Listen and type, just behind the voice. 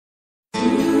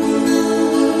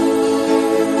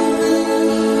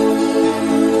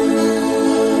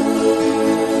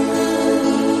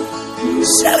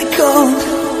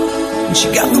when she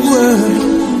got the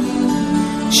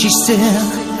word. She said,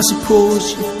 I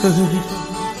suppose you've heard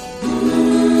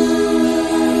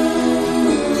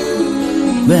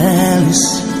Alice.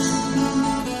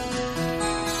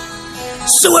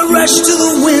 So I rushed to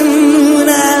the window and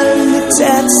I looked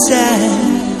outside.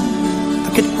 I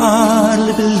could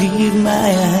hardly believe my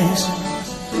eyes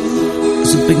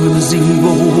as a big limousine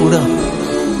rolled up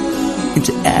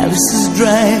into Alice's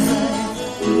drive.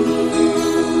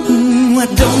 I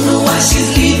don't know why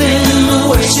she's leaving or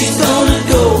where she's gonna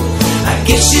go. I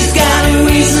guess she's got her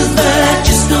reasons, but I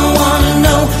just don't wanna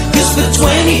know. Cause for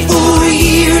 24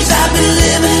 years I've been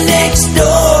living next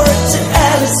door to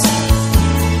Alice.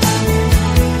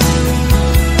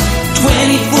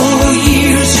 24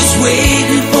 years just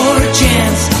waiting for a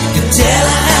chance to tell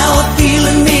her how I feel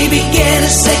and maybe get a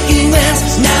second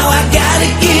glance. Now I gotta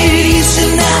get used to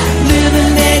not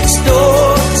living next door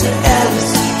to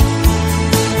Alice.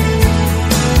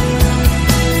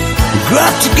 We grew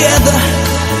up together,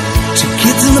 two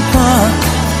kids in the park,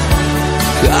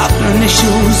 carved our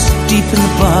initials deep in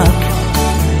the bark.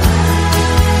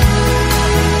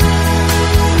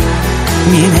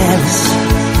 Me and Alice.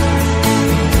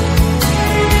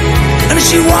 And as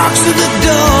she walks through the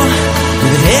door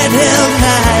with her head held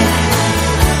high,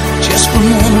 just for a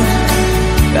moment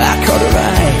I caught her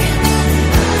eye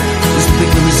as the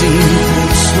big limousine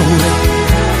pulled slowly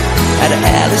out of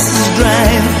Alice's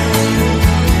drive.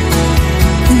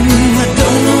 I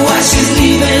don't know why she's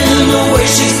leaving or where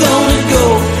she's gonna go.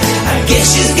 I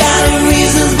guess she's got her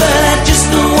reasons, but I just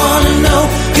don't wanna know.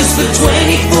 Cause for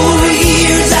 24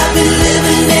 years I've been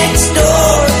living next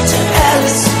door to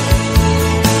Alice.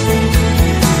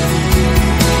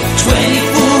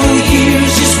 24 years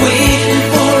just waiting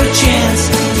for a chance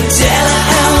to tell her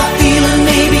how I feel and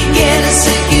maybe get a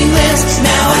second glance.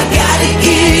 Now I gotta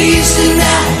get used to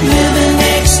not living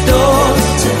next door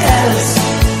to Alice.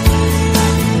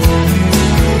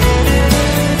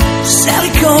 Sally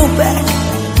called back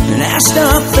and asked how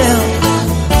I felt.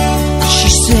 She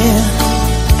said,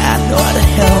 I know how to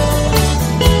help.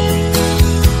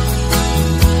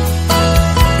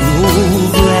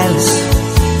 Oh, Alice.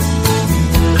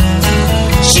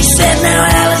 She said, now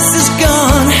Alice is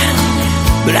gone,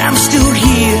 but I'm still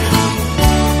here.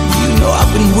 You know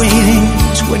I've been waiting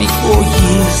 24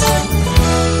 years.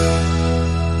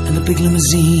 And the big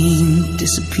limousine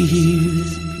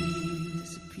disappeared.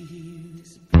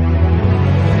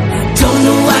 Don't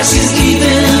know why she's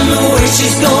leaving or where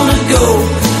she's gonna go.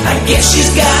 I guess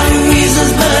she's got her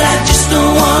reasons, but I just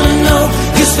don't wanna know.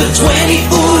 Cause for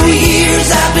 24 years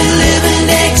I've been living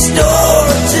next door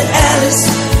to Alice.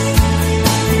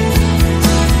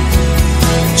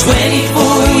 24